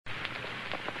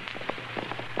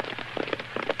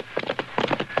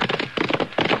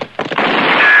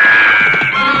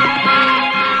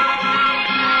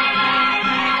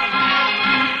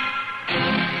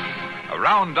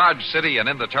Dodge City and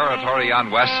in the territory on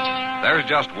west, there's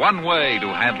just one way to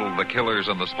handle the killers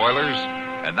and the spoilers,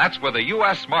 and that's with a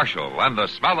U.S. Marshal and the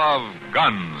smell of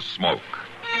Gunsmoke.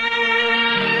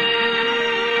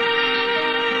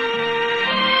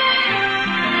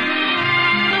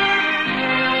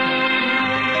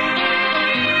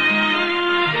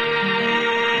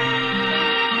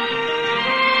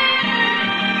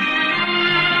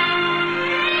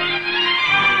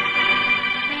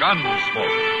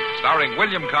 Gunsmoke, starring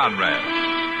William Conrad.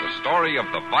 The story of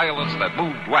the violence that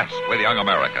moved west with young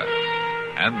America.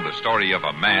 And the story of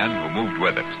a man who moved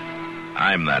with it.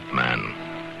 I'm that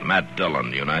man. Matt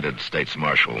Dillon, United States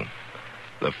Marshal.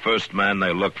 The first man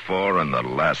they look for and the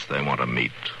last they want to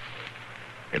meet.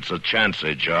 It's a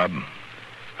chancy job,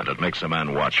 and it makes a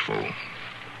man watchful.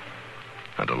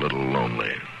 And a little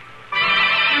lonely.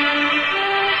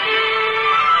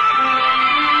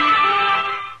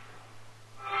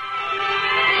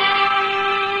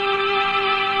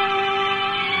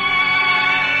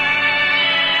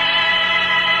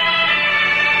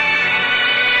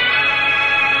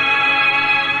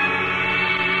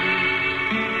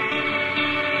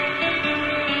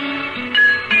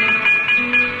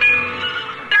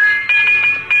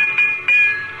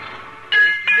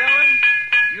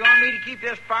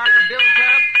 This fire built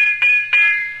up?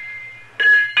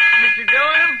 Mr.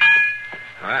 Dillon?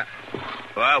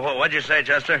 What? What'd you say,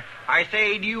 Chester? I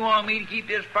say, do you want me to keep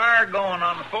this fire going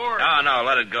on the fort? No,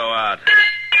 let it go out.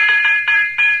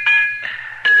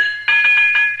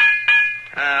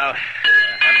 Well, I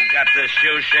haven't got this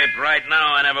shoe shaped right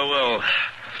now. I never will.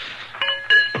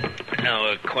 Now,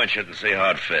 we'll quench it and see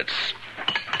how it fits.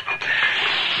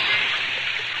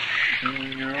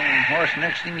 Your own horse,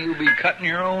 next thing you'll be cutting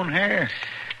your own hair.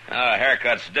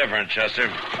 Haircut's different, Chester.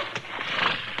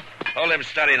 Hold him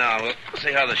steady now. We'll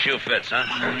see how the shoe fits, huh?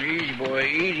 Easy, boy,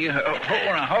 easy. Ho.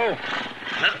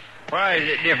 Huh? Why is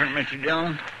it different, Mr.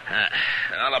 Dillon?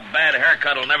 Well, a bad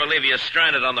haircut will never leave you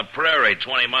stranded on the prairie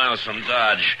 20 miles from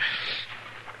Dodge.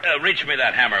 Reach me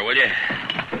that hammer, will you?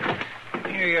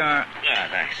 Here you are.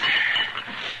 Thanks.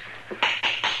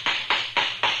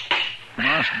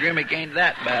 Moss Grimmick ain't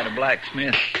that bad a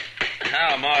blacksmith.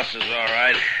 Moss is all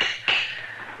right.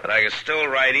 But I could still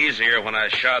ride easier when I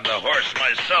shod the horse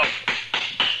myself.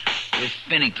 Just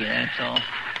finicky, that's all.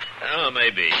 Oh,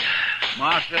 maybe.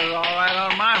 Moss does all right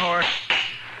on my horse.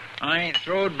 I ain't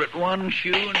throwed but one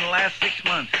shoe in the last 6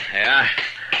 months. Yeah?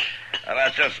 Well,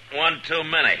 that's just one too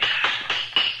many.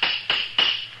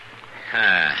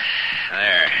 There.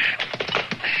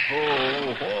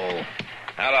 Whoa.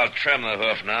 Well, I'll trim the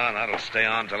hoof now, and that'll stay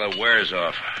on till it wears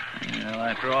off. Well,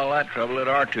 after all that trouble, it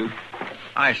ought to.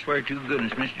 I swear to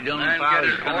goodness, Mr. Dillon, if I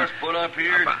was horse put up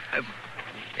here?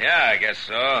 Yeah, I guess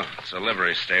so. It's a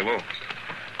livery stable.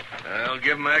 I'll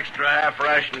give him an extra half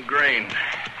ration of grain.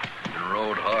 Been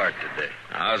rode hard today.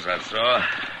 How's that so?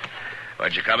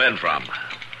 Where'd you come in from?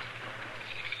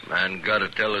 Man got to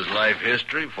tell his life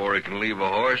history before he can leave a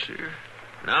horse here?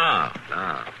 No.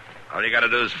 All you got to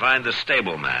do is find the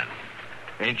stable man.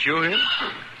 Ain't you him?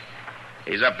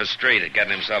 He's up the street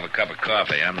getting himself a cup of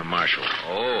coffee. I'm the marshal.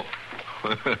 Oh.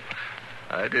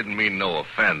 I didn't mean no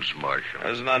offense, Marshal.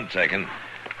 There's none taken.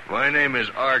 My name is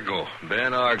Argo,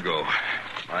 Ben Argo.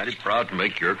 Mighty proud to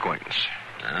make your acquaintance.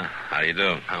 How do you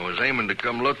do? I was aiming to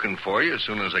come looking for you as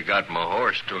soon as I got my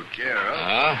horse took care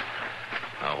of.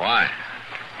 Why?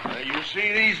 You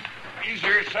see these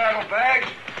here saddlebags?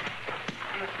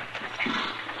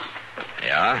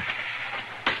 Yeah?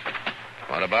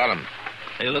 What about them?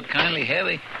 They look kindly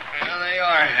heavy. Well, they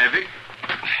are heavy.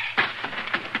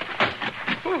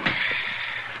 Whew.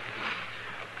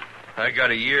 I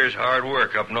got a year's hard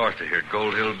work up north of here at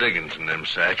Gold Hill Diggings in them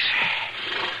sacks.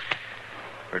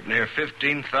 For near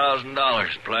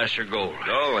 $15,000 placer gold.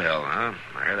 Gold Hill, huh?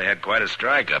 I heard they had quite a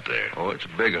strike up there. Oh, it's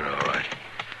a big one, all right.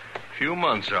 Few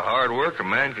months of hard work, a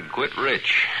man can quit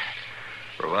rich.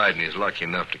 Providing he's lucky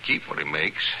enough to keep what he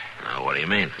makes. Now, what do you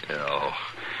mean? Oh,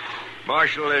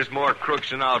 Marshal, there's more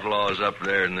crooks and outlaws up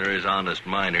there than there is honest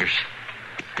miners.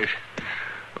 The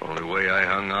only way I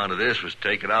hung on to this was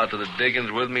take it out to the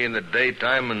diggings with me in the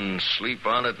daytime and sleep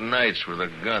on it nights with a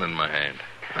gun in my hand.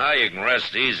 Now, you can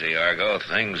rest easy, Argo.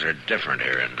 Things are different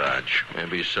here in Dodge.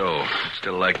 Maybe so. I'd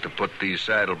still like to put these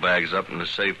saddlebags up in a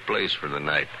safe place for the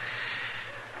night.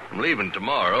 I'm leaving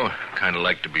tomorrow. Kind of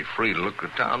like to be free to look the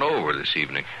town over this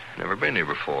evening. Never been here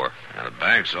before. Now, the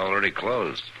bank's already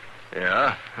closed.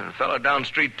 Yeah, a fellow down the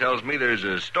street tells me there's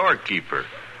a storekeeper.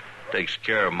 Takes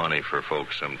care of money for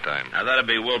folks sometime. Now, that'd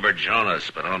be Wilbur Jonas,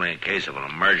 but only in case of an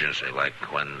emergency, like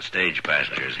when stage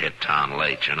passengers hit town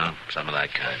late, you know? Some of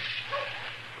that kind.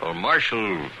 Well,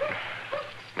 Marshal,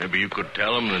 maybe you could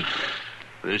tell him that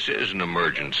This is an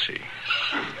emergency.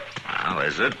 Well,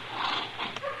 is it?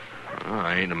 Well,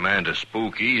 I ain't a man to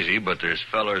spook easy, but there's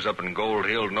fellers up in Gold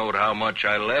Hill knowed how much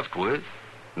I left with,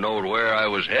 knowed where I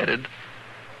was headed.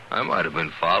 I might have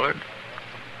been followed.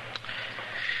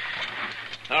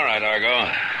 All right,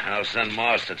 Argo. I'll send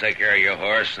Moss to take care of your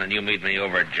horse, and then you meet me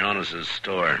over at Jonas's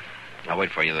store. I'll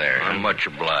wait for you there. I'm much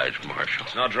obliged, Marshal.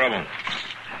 It's no trouble.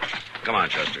 Come on,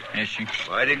 Chester. Yes, sir.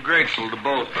 Mighty grateful to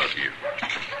both of you.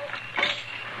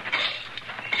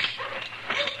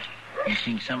 You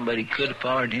think somebody could have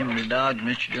followed him to Dodge,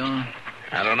 Mr. Dillon?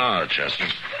 I don't know, Chester.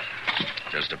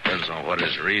 Just depends on what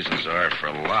his reasons are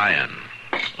for lying.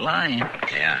 Lying?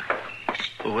 Yeah.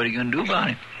 Well, what are you going to do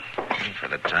about him? For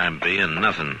the time being,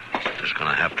 nothing. Just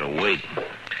gonna have to wait.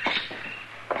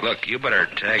 Look, you better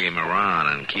tag him around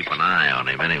and keep an eye on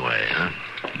him anyway, huh?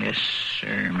 Yes,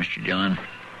 sir, Mr. Dillon.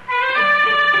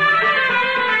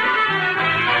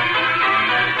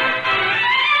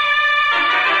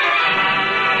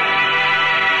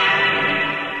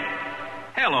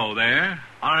 Hello there.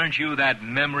 Aren't you that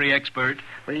memory expert?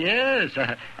 Well, yes,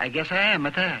 I guess I am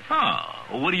at that.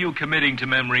 Oh, what are you committing to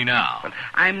memory now? Well,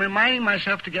 I'm reminding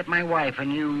myself to get my wife a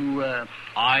new,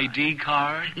 ID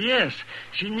card? Yes,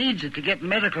 she needs it to get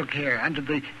medical care under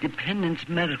the Dependents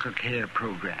Medical Care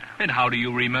Program. And how do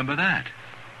you remember that?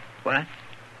 What?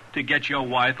 To get your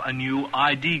wife a new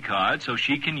ID card so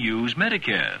she can use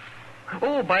Medicare.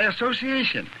 Oh, by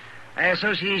association. I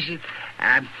associate.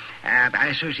 Let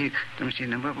me see.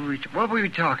 Now, what were we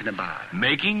talking about?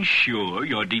 Making sure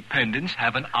your dependents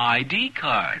have an ID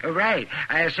card. Oh, right.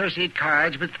 I associate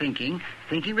cards with thinking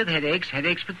with headaches,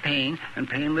 headaches with pain, and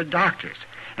pain with doctors.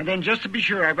 And then, just to be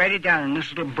sure, I write it down in this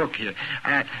little book here.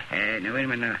 Now, wait a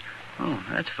minute. Oh,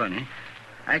 that's funny.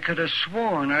 I could have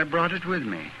sworn I brought it with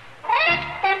me.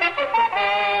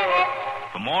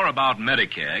 For more about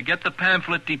Medicare, get the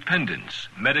pamphlet Dependents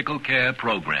Medical Care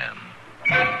Program.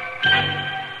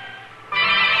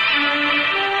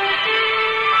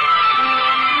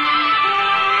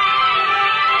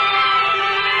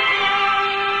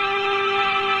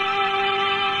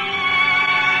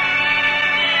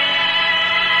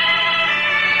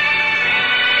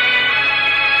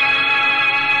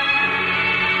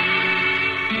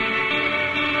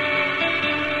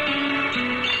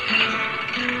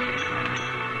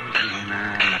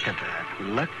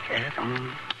 Look at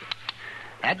them.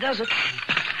 That does it.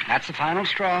 That's the final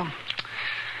straw.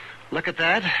 Look at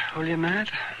that, will you, Matt?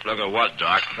 Look at what,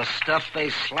 Doc? The stuff they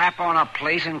slap on a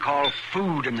plate and call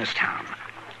food in this town.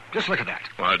 Just look at that.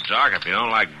 Well, Doc, if you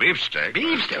don't like beefsteak...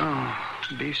 Beefsteak? Oh,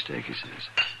 beefsteak, he says.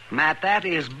 Matt, that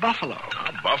is buffalo.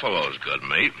 Oh, buffalo's good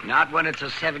meat. Not when it's a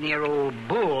 7-year-old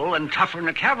bull and tougher than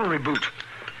a cavalry boot.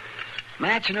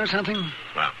 Matt, you know something?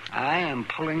 Well? I am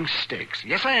pulling stakes.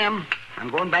 Yes, I am. I'm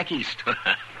going back east.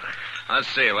 Let's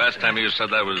see. Last time you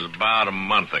said that was about a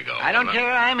month ago. I don't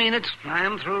care. I mean it.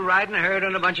 I'm through riding herd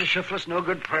on a bunch of shiftless,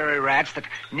 no-good prairie rats that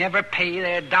never pay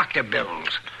their doctor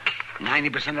bills.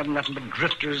 90% of them nothing but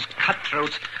drifters,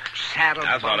 cutthroats, saddle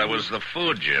I thought it was the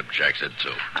food you objected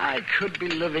to. I could be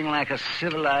living like a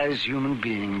civilized human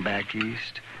being back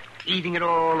east, eating at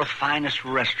all the finest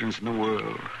restaurants in the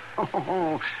world.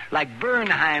 Oh, like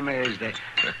Bernheimer's.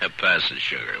 Pass the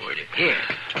sugar, will you? Here.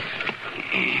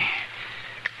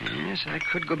 Yes, I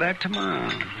could go back tomorrow.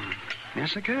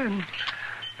 Yes, I could.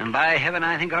 And by heaven,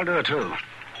 I think I'll do it, too.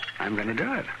 I'm going to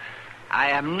do it.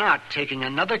 I am not taking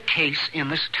another case in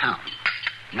this town.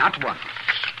 Not one.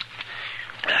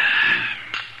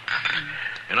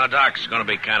 You know, Doc, it's going to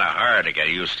be kind of hard to get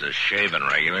used to shaving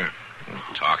regular.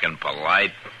 Talking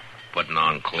polite, putting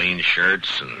on clean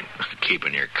shirts, and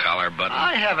keeping your collar buttoned.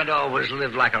 I haven't always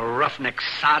lived like a roughneck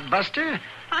sodbuster.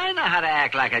 I know how to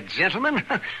act like a gentleman.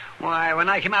 Why, when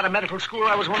I came out of medical school,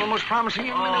 I was one of the most promising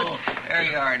young men. Oh, there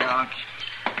you are, Doc.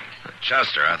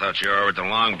 Chester, I thought you were over at the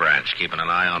Long Branch, keeping an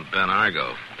eye on Ben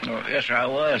Argo. Oh, yes, sir, I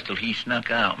was, till he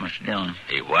snuck out, Mr. Dillon.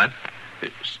 He what?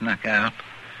 Snuck out.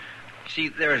 See,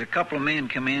 there was a couple of men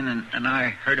come in, and I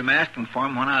heard him asking for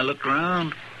him. When I looked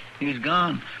around, he's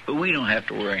gone. But we don't have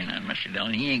to worry none, Mr.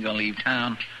 Dillon. He ain't going to leave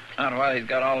town. Not while he's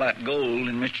got all that gold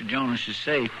in Mr. Jonas's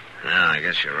safe. Yeah, I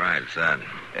guess you're right, it's that.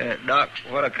 Doc,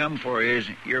 what I come for is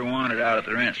you're wanted out at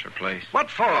the Rensselaer place.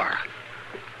 What for?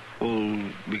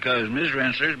 Well, because Miss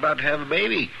Rensselaer's about to have a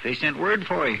baby. They sent word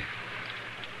for you.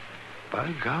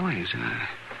 By golly,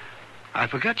 I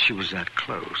forgot she was that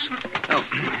close. Oh,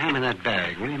 hand me that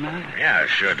bag, will you, Matt? Yeah,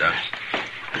 sure, Doc.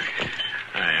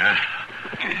 There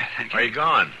Where you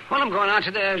going? Well, I'm going out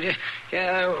to the...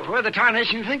 where the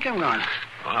tarnation you think I'm going?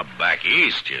 Oh, back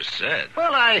east, you said.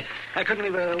 Well, I couldn't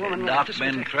leave a woman... Doc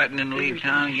been threatening to leave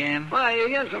town again? Why,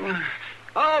 yes,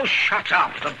 Oh, shut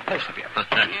up, the both of you.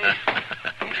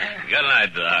 Good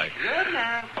night, Doc. Good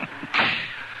night.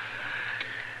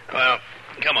 Well,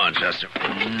 come on, Chester.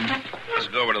 Let's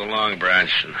go over to the Long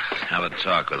Branch and have a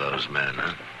talk with those men,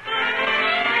 huh?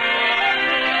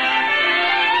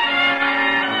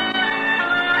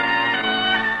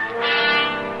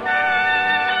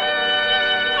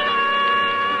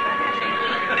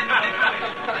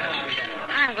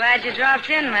 I'm glad you dropped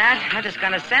in, Matt. I was just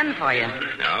going to send for you.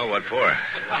 No, what for?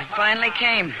 I finally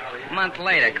came. A month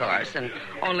late, of course, and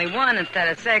only one instead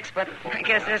of 6, but I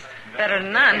guess it's better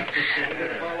than none.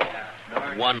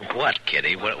 One what,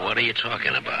 Kitty? What are you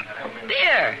talking about?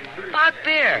 Beer. Bach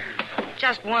beer.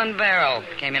 Just one barrel.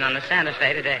 Came in on the Santa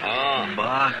Fe today. Oh.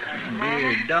 Bach,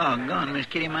 beer, doggone. Miss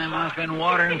Kitty, my mouth's been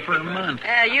watering for a month.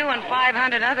 You and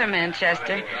 500 other men,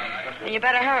 Chester. You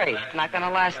better hurry. It's not going to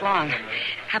last long.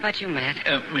 How about you, Matt?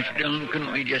 Mr. Dillon,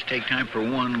 couldn't we just take time for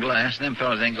one glass? Them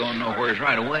fellas ain't going nowheres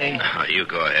right away. Oh, you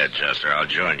go ahead, Chester. I'll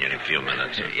join you in a few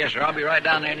minutes. Yes, sir. I'll be right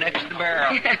down there next to the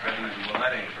barrel.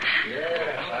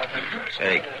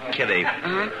 Say, Kitty.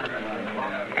 Uh-huh.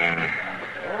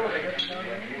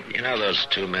 You know those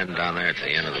two men down there at the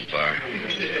end of the bar?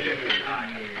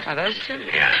 Are those two?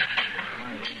 Yeah.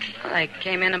 Well, they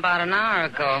came in about an hour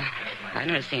ago. I've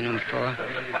never seen them before.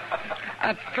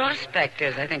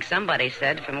 Prospectors, I think somebody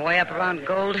said, from way up around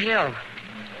Gold Hill.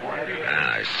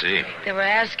 Ah, I see. They were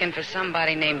asking for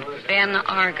somebody named Ben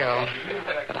Argo,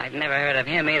 but I'd never heard of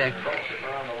him either.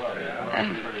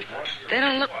 They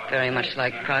don't look very much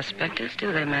like prospectors,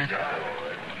 do they, Matt?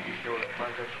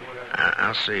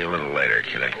 I'll see you a little later,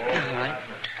 Kitty. All right.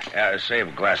 Save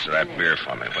a glass of that beer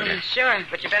for me, will you? Sure,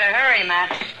 but you better hurry,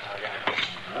 Matt.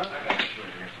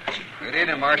 Good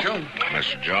evening, Marshal.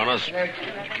 Mr. Jonas? Would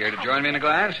you care to join me in a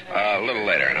glass? A little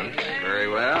later, huh? Very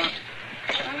well.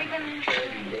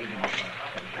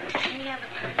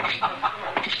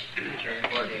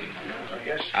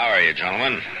 How are you,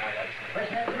 gentlemen?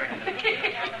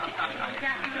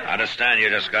 I understand you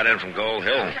just got in from Gold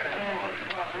Hill.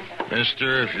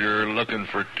 Mister, if you're looking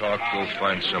for talk, go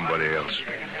find somebody else.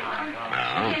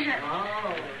 No?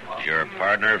 Does your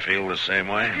partner feel the same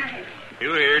way?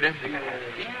 You heard him.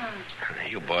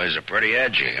 You boys are pretty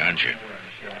edgy, aren't you?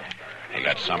 You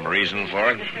got some reason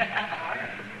for it?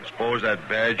 Suppose that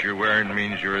badge you're wearing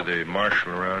means you're the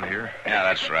marshal around here? Yeah,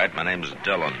 that's right. My name's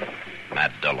Dillon.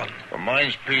 Matt Dillon. Well,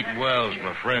 mine's Pete Wells.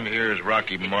 My friend here is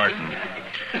Rocky Martin.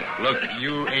 Look,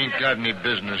 you ain't got any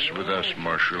business with us,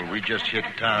 Marshal. We just hit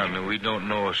town, and we don't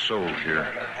know a soul here.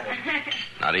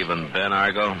 Not even Ben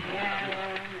Argo?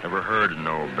 Never heard of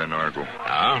no Ben Argo.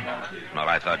 Oh? Well,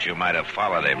 I thought you might have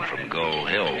followed him from Gold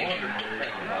Hill.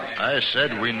 I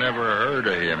said we never heard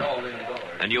of him.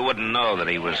 And you wouldn't know that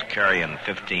he was carrying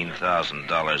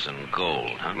 $15,000 in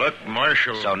gold, huh? Look,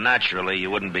 Marshal... So naturally,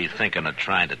 you wouldn't be thinking of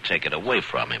trying to take it away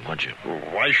from him, would you? Well,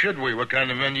 why should we? What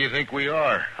kind of men do you think we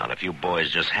are? Well, if you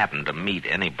boys just happen to meet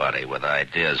anybody with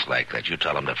ideas like that, you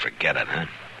tell them to forget it, huh?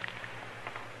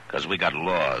 Because we got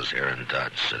laws here in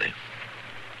Dodge City.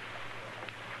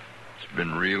 It's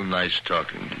been real nice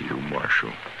talking to you,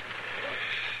 Marshal.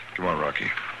 Come on,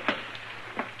 Rocky.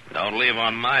 Don't leave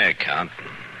on my account.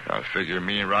 I figure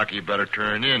me and Rocky better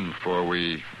turn in before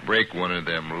we break one of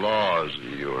them laws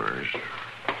of yours.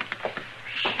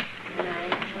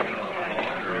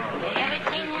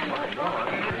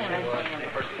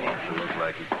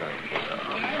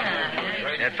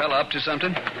 That fella up to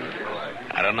something?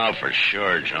 I don't know for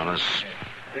sure, Jonas,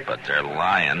 but they're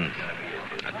lying.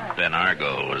 Ben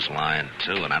Argo was lying,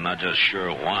 too, and I'm not just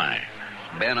sure why.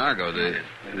 Ben Argo,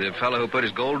 the fellow who put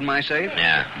his gold in my safe?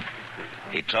 Yeah.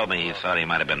 He told me he thought he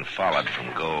might have been followed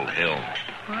from Gold Hill.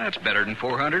 Well, that's better than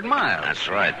 400 miles. That's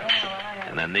right.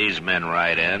 And then these men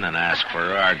ride in and ask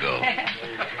for Argo.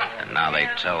 And now they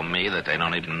tell me that they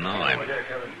don't even know him.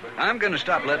 I'm going to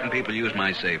stop letting people use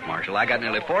my safe, Marshal. I got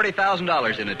nearly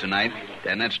 $40,000 in it tonight,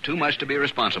 and that's too much to be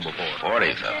responsible for.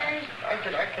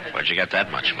 $40,000? Where'd you get that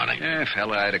much money? Yeah,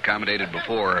 fella I'd accommodated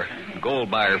before. A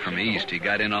gold buyer from the east. He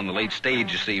got in on the late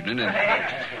stage this evening, and...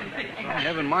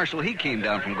 Heaven, Marshal, he came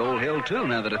down from Gold Hill, too,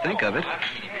 now that I think of it.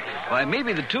 Why,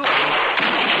 maybe the two of them...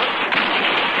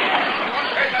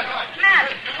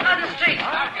 Matt, on the street.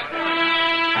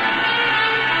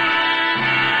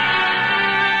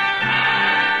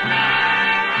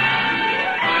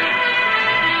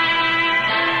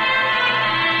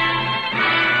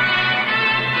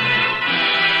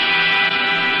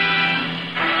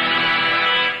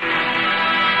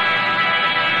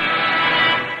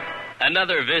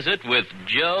 Another visit with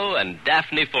Joe and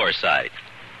Daphne Forsythe.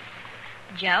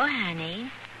 Joe,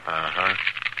 honey. Uh-huh.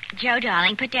 Joe,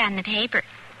 darling, put down the paper.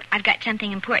 I've got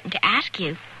something important to ask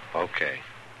you. Okay.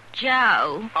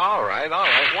 Joe, All right.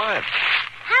 What?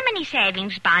 how many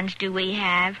savings bonds do we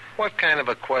have? What kind of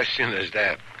a question is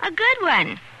that? A good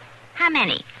one. How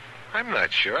many? I'm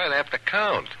not sure. I'd have to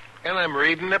count. And I'm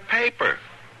reading the paper.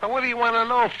 Now, what do you want to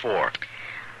know for?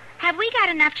 Have we got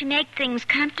enough to make things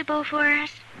comfortable for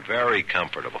us? Very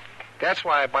comfortable. That's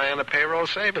why I buy on a payroll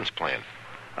savings plan.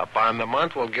 Up on the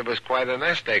month will give us quite a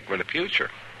nest egg for the future.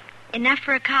 Enough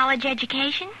for a college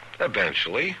education?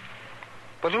 Eventually.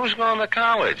 But who's going to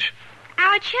college?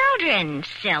 Our children,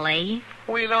 silly.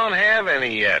 We don't have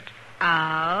any yet.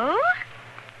 Oh?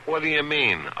 What do you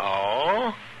mean,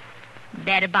 oh?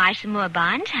 Better buy some more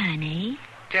bonds, honey.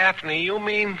 Daphne, you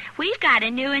mean... We've got a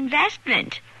new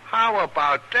investment. How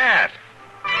about that?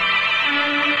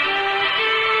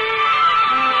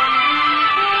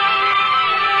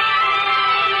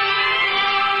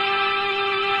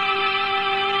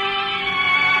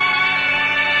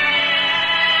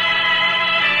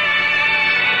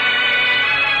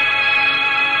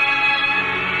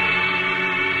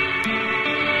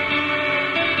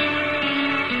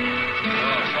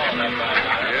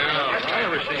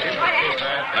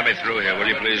 Let me through here, will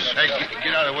you, please? Hey,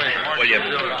 get out of the way. Will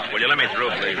you let me through,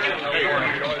 please?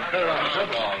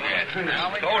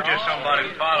 Told you somebody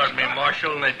followed me,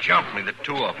 Marshal, and they jumped me, the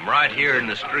two of them, right here in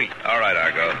the street. All right,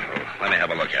 Argo. Let me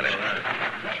have a look at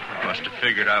it. Must have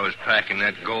figured I was packing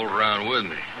that gold around with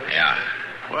me. Yeah.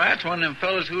 Well, that's one of them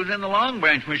fellas who was in the Long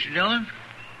Branch, Mr. Dillon.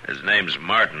 His name's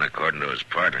Martin, according to his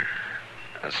partner.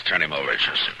 Let's turn him over,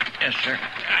 Chester. Yes, sir.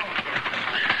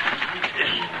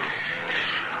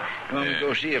 You want me to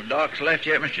go see if Doc's left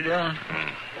yet, Mr. Dillon?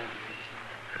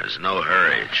 There's no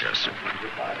hurry, Chester.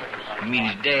 You mean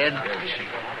he's dead?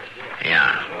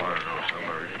 Yeah.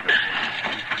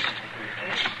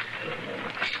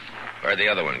 Where'd the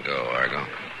other one go, Argo?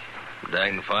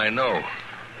 Dang if I know.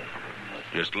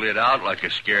 Just lit out like a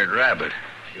scared rabbit.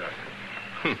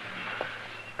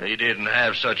 They didn't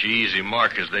have such an easy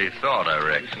mark as they thought, I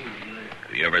reckon.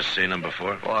 Have you ever seen him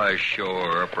before? Why,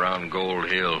 sure, up around Gold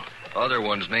Hill. Other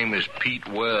one's name is Pete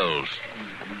Wells.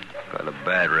 Got a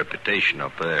bad reputation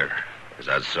up there. Is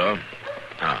that so?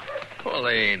 Huh. Well,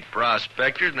 they ain't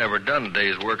prospectors, never done a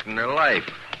day's work in their life.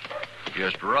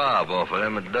 Just rob off of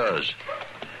them it does.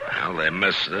 Well, they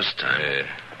missed this time. Yeah,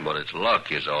 but it's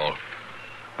luck is all.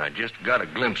 I just got a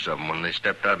glimpse of them when they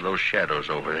stepped out of those shadows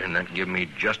over there, and that gave me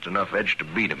just enough edge to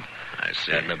beat them. I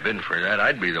see. Hadn't it been for that,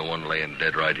 I'd be the one laying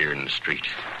dead right here in the street.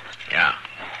 Yeah.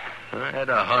 I had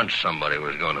a hunch somebody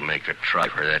was going to make a try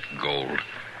for that gold.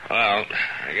 Well,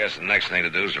 I guess the next thing to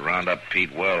do is to round up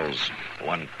Pete Wells.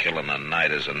 One kill in a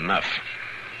night is enough.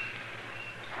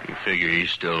 You figure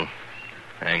he's still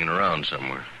hanging around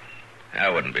somewhere. I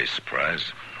wouldn't be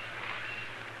surprised.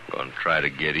 Going to try to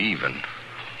get even.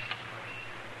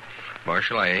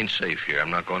 Marshal, I ain't safe here. I'm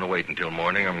not going to wait until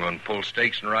morning. I'm going to pull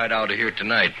stakes and ride out of here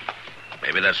tonight.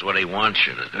 Maybe that's what he wants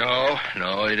you to do.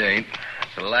 No, it ain't.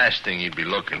 It's the last thing he'd be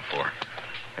looking for.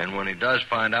 And when he does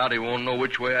find out, he won't know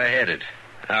which way I headed.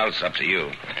 Now, it's up to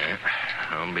you. Yeah,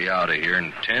 I'll be out of here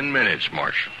in 10 minutes,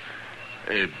 Marshal.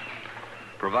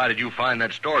 Provided you find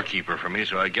that storekeeper for me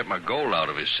so I get my gold out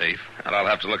of his safe. And I'll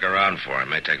have to look around for him.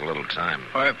 May take a little time.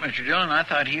 All right, Mr. Dillon, I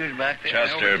thought he was back there.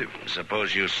 Chester,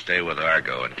 suppose you stay with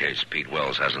Argo in case Pete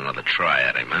Wells has another try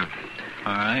at him, huh?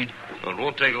 All right. Well, it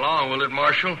won't take long, will it,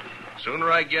 Marshal?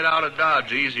 Sooner I get out of Dodge,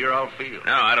 the easier I'll feel.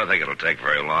 No, I don't think it'll take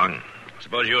very long.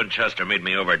 Suppose you and Chester meet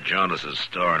me over at Jonas's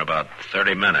store in about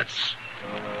 30 minutes.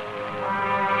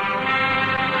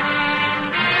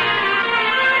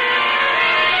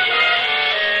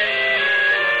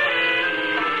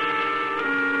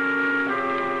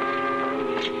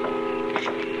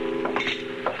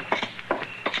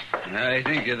 I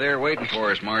think you're there waiting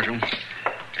for us, Marshal.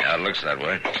 Yeah, it looks that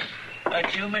way.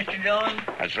 That's you, Mr. Dillon?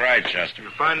 That's right, Chester. You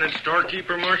find that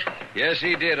storekeeper, Marshal? Yes,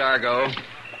 he did, Argo.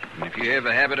 And if you have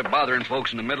a habit of bothering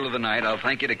folks in the middle of the night, I'll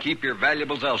thank you to keep your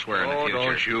valuables elsewhere in the future.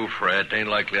 Don't you fret. Ain't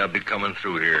likely I'll be coming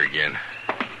through here again.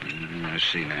 Let's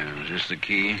see now. Is this the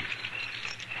key?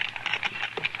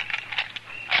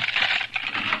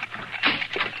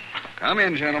 Come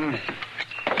in, gentlemen.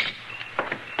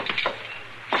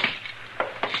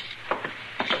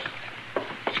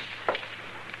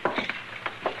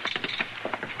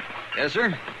 Yes,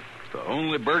 sir. The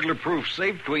only burglar-proof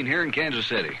safe between here and Kansas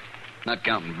City. Not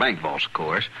counting bank vaults, of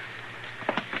course.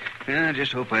 I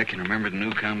just hope I can remember the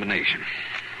new combination.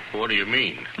 What do you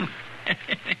mean?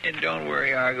 Don't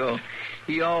worry, Argo.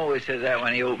 He always says that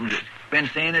when he opens it. Been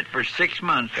saying it for 6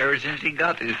 months, ever since he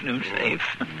got this new safe.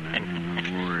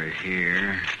 We're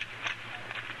here.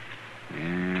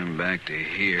 And back to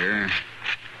here.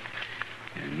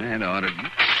 And that ought to...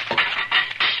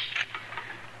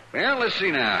 Well, let's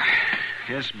see now.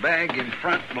 This bag in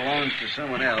front belongs to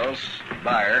someone else,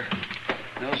 buyer.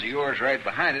 Those are yours right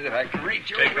behind it if I can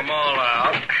reach Take them all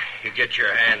out. You get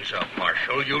your hands up,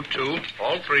 Marshal. You two.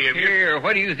 All three of you. Here,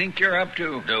 what do you think you're up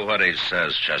to? Do what he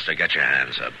says, Chester. Get your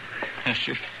hands up.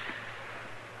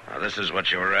 Now, this is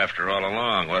what you were after all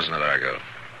along, wasn't it, Argo?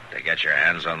 To get your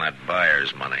hands on that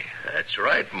buyer's money. That's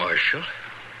right, Marshal.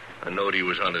 I knowed he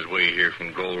was on his way here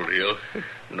from Gold Hill.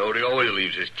 Knowed he always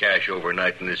leaves his cash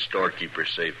overnight in his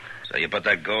storekeeper's safe. So you put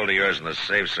that gold of yours in the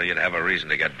safe so you'd have a reason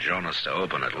to get Jonas to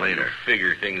open it later.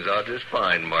 Figure things out just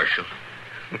fine, Marshal.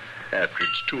 After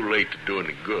it's too late to do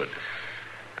any good.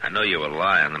 I knew you were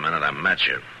lying the minute I met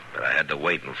you, but I had to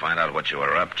wait and find out what you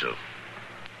were up to.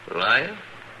 Lying?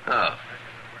 How?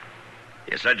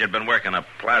 You said you'd been working a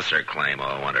placer claim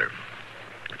all winter.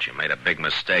 But you made a big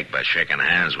mistake by shaking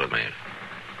hands with me.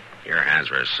 Your hands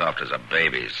were as soft as a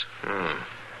baby's.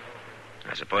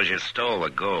 I suppose you stole the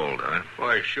gold, huh?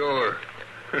 Why, sure.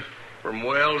 From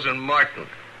Wells and Martin.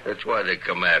 That's why they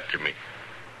come after me.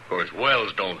 Of course,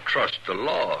 Wells don't trust the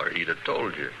law, or he'd have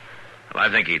told you. Well, I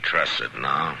think he trusts it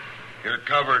now. You're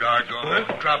covered,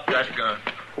 Argo. Drop that gun.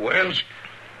 Wells?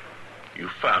 You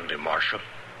found him, Marshal.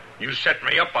 You set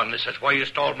me up on this. That's why you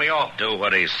stalled me off. Do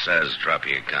what he says. Drop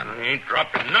your gun. I ain't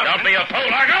dropping nothing. Don't be a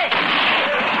fool,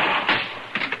 Argo!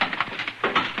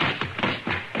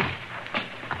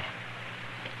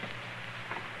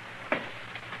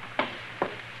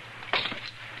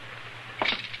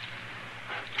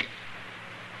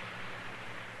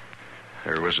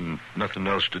 There wasn't nothing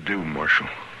else to do, Marshal.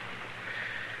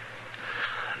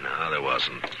 No, there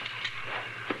wasn't.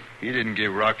 He didn't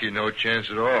give Rocky no chance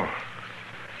at all.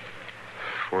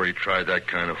 Before he tried that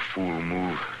kind of fool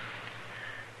move,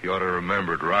 he ought to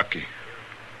remembered Rocky.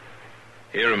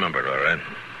 He remembered, all right.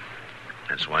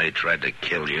 That's why he tried to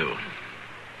kill you.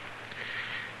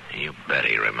 You bet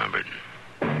he remembered.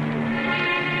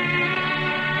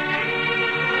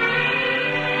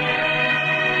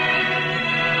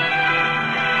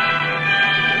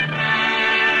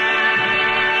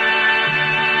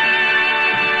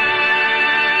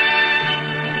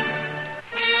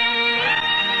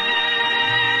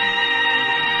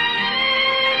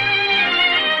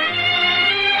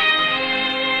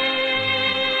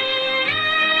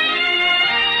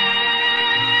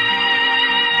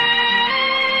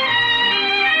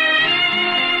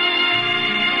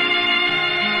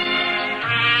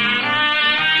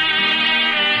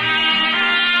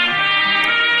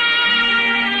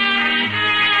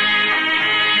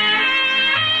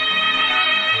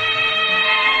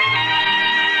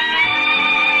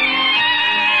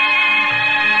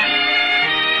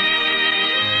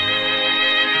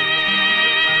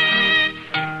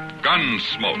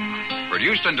 Gunsmoke,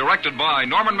 produced and directed by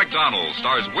Norman McDonald,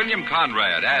 stars William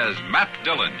Conrad as Matt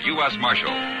Dillon, U.S.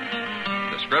 Marshal.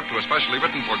 The script was specially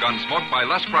written for Gunsmoke by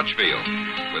Les Crutchfield,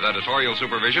 with editorial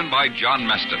supervision by John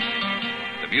Meston.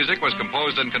 The music was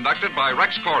composed and conducted by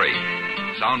Rex Corey.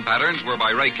 Sound patterns were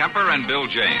by Ray Kemper and Bill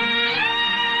James.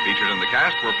 Featured in the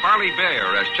cast were Parley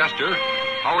Bear as Chester,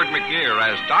 Howard McNear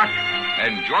as Doc,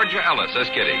 and Georgia Ellis as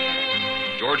Kitty.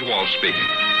 George Walsh speaking.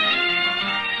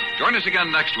 Join us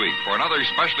again next week for another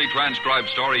specially transcribed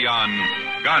story on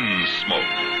Gunsmoke.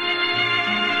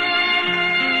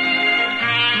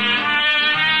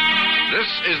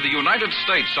 This is the United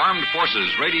States Armed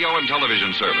Forces Radio and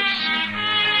Television Service.